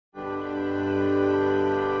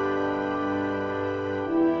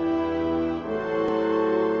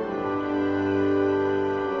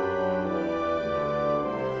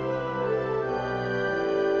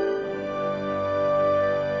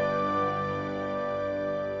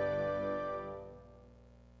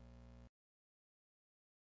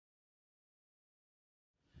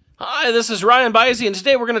Hi, this is MrByZ, and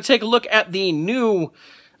today we're going to take a look at the new,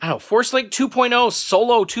 Force Link 2.0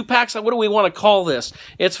 Solo 2-packs. What do we want to call this?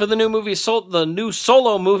 It's for the new movie, the new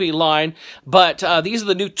Solo movie line, but these are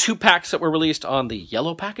the new 2-packs that were released on the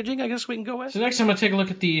yellow packaging, I guess we can go with. So next I'm going to take a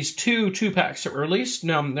look at these two 2-packs that were released.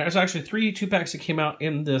 Now, there's actually 3 2-packs that came out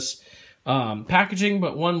in this packaging,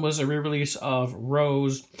 but one was a re-release of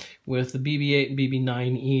Rose with the BB-8 and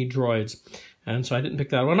BB-9E droids. And so I didn't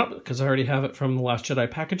pick that one up because I already have it from the Last Jedi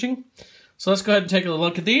packaging. So let's go ahead and take a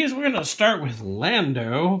look at these. We're going to start with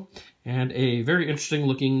Lando and a very interesting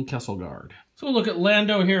looking Kessel guard. So we'll look at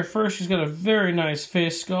Lando here first. He's got a very nice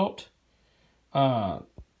face sculpt.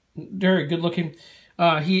 Very good looking.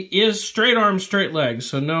 He is straight arms, straight legs,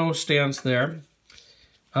 so no stance there.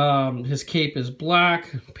 His cape is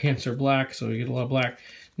black. Pants are black, so you get a lot of black.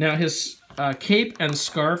 Now his cape and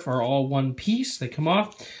scarf are all one piece. They come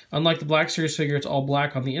off. Unlike the Black Series figure, it's all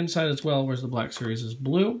black on the inside as well, whereas the Black Series is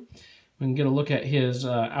blue. We can get a look at his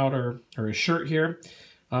his shirt here.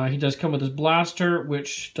 He does come with his blaster,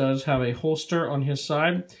 which does have a holster on his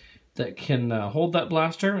side that can hold that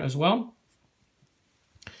blaster as well.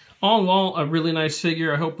 All in all, a really nice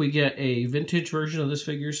figure. I hope we get a vintage version of this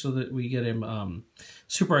figure so that we get him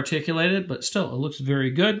super articulated, but still, it looks very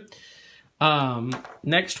good.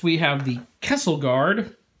 Next, we have the Kessel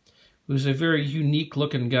guard, who's a very unique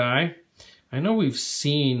looking guy. I know we've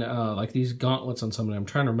seen like these gauntlets on somebody. I'm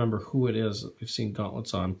trying to remember who it is that we've seen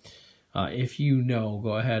gauntlets on. If you know,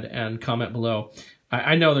 go ahead and comment below.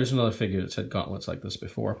 I know there's another figure that's had gauntlets like this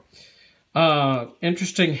before.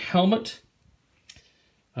 Interesting helmet.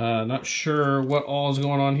 Not sure what all is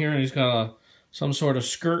going on here. He's got some sort of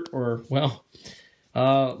skirt, or, well,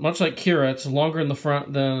 much like Kira, it's longer in the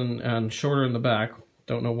front and shorter in the back.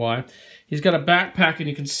 Don't know why. He's got a backpack, and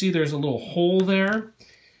you can see there's a little hole there.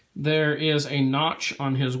 There is a notch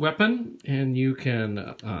on his weapon, and you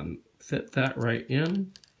can fit that right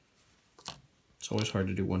in. It's always hard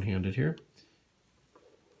to do one-handed here.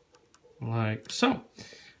 Like so.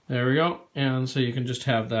 There we go. And so you can just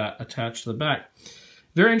have that attached to the back.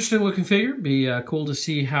 Very interesting looking figure. Be cool to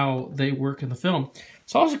see how they work in the film.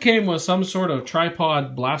 This also came with some sort of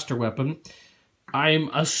tripod blaster weapon. I'm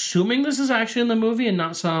assuming this is actually in the movie and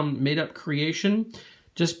not some made-up creation,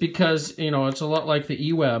 just because, you know, it's a lot like the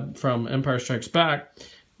E-Web from Empire Strikes Back,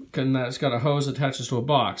 and it's got a hose that attaches to a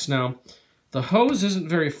box. Now, the hose isn't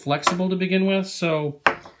very flexible to begin with, so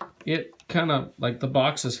it kind of, like, the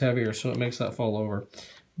box is heavier, so it makes that fall over.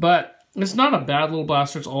 But it's not a bad little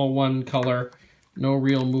blaster. It's all one color. No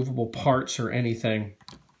real movable parts or anything.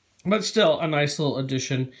 But still, a nice little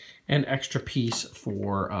addition and extra piece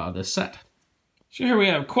for this set. So here we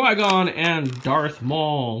have Qui-Gon and Darth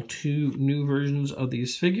Maul, 2 new versions of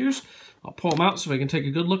these figures. I'll pull them out so we can take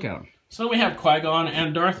a good look at them. So we have Qui-Gon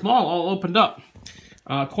and Darth Maul all opened up.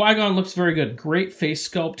 Qui-Gon looks very good. Great face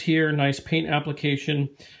sculpt here, nice paint application.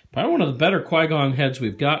 Probably one of the better Qui-Gon heads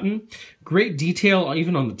we've gotten. Great detail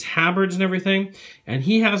even on the tabards and everything. And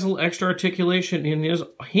he has a little extra articulation in his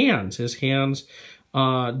hands. His hands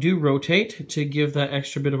do rotate to give that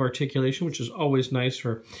extra bit of articulation, which is always nice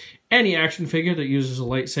for any action figure that uses a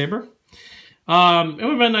lightsaber. It would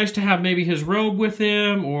have been nice to have maybe his robe with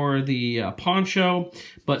him or the poncho,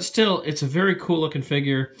 but still, it's a very cool looking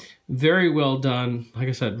figure. Very well done. Like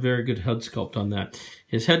I said, very good head sculpt on that.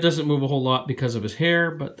 His head doesn't move a whole lot because of his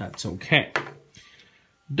hair, but that's okay.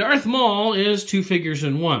 Darth Maul is 2 figures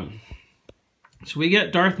in 1. So we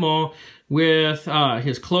get Darth Maul with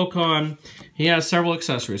his cloak on. He has several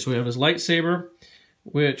accessories. So we have his lightsaber,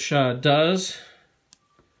 which does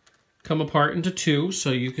come apart into 2,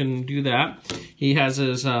 so you can do that. He has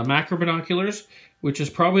his macro binoculars, which is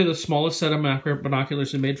probably the smallest set of macro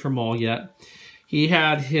binoculars he made for Maul yet. He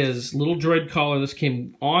had his little droid collar. This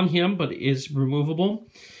came on him, but is removable.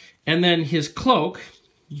 And then his cloak,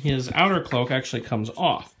 his outer cloak, actually comes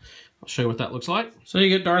off. I'll show you what that looks like. So you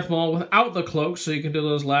get Darth Maul without the cloak, so you can do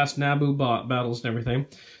those last Naboo battles and everything.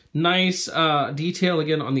 Nice detail,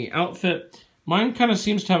 again, on the outfit. Mine kind of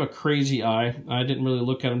seems to have a crazy eye. I didn't really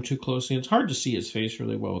look at him too closely. It's hard to see his face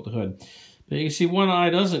really well with the hood. But you can see one eye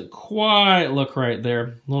doesn't quite look right there.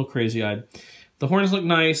 A little crazy-eyed. The horns look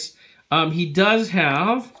nice. He does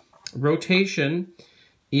have rotation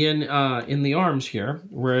in the arms here,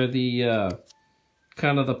 where the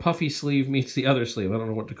kind of the puffy sleeve meets the other sleeve. I don't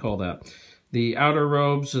know what to call that. The outer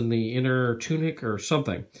robes and the inner tunic or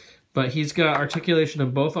something. But he's got articulation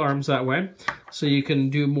in both arms that way, so you can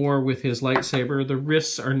do more with his lightsaber. The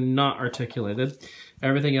wrists are not articulated.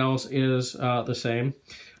 Everything else is the same.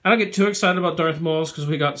 I don't get too excited about Darth Maul's because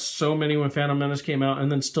we got so many when Phantom Menace came out,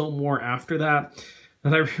 and then still more after that.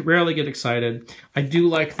 and I rarely get excited. I do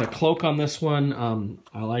like the cloak on this one.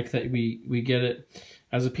 I like that we get it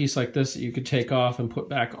as a piece like this that you could take off and put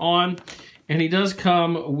back on. And he does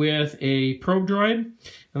come with a probe droid,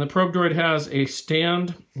 and the probe droid has a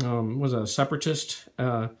stand, was a separatist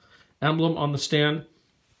emblem on the stand.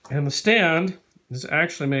 And the stand is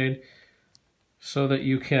actually made so that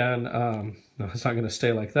you can, no, it's not going to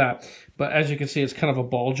stay like that, but as you can see, it's kind of a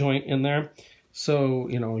ball joint in there. So,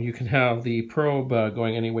 you know, you can have the probe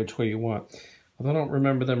going any which way you want. Although I don't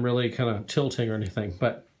remember them really kind of tilting or anything,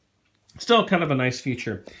 but still kind of a nice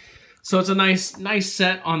feature. So it's a nice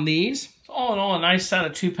set on these. All in all, a nice set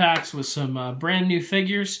of 2-packs with some brand new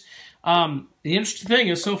figures. The interesting thing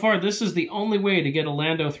is, so far, this is the only way to get a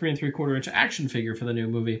Lando 3 3/4 inch action figure for the new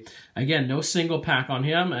movie. Again, no single pack on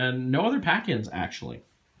him, and no other pack-ins, actually.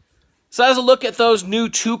 So as a look at those new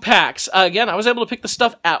 2-packs, again, I was able to pick the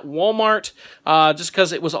stuff at Walmart just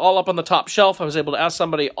because it was all up on the top shelf. I was able to ask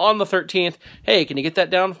somebody on the 13th, hey, can you get that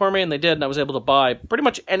down for me? And they did, and I was able to buy pretty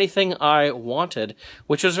much anything I wanted,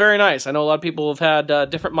 which was very nice. I know a lot of people have had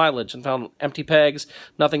different mileage and found empty pegs,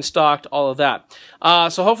 nothing stocked, all of that.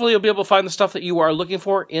 So hopefully you'll be able to find the stuff that you are looking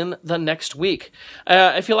for in the next week.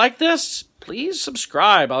 If you like this, please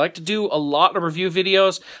subscribe. I like to do a lot of review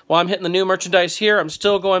videos while I'm hitting the new merchandise here. I'm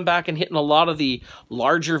still going back and hitting a lot of the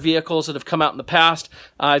larger vehicles that have come out in the past.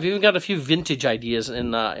 I've even got a few vintage ideas in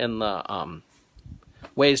the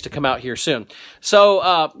ways to come out here soon.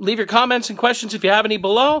 So leave your comments and questions if you have any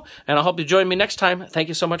below, and I hope you join me next time. Thank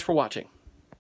you so much for watching.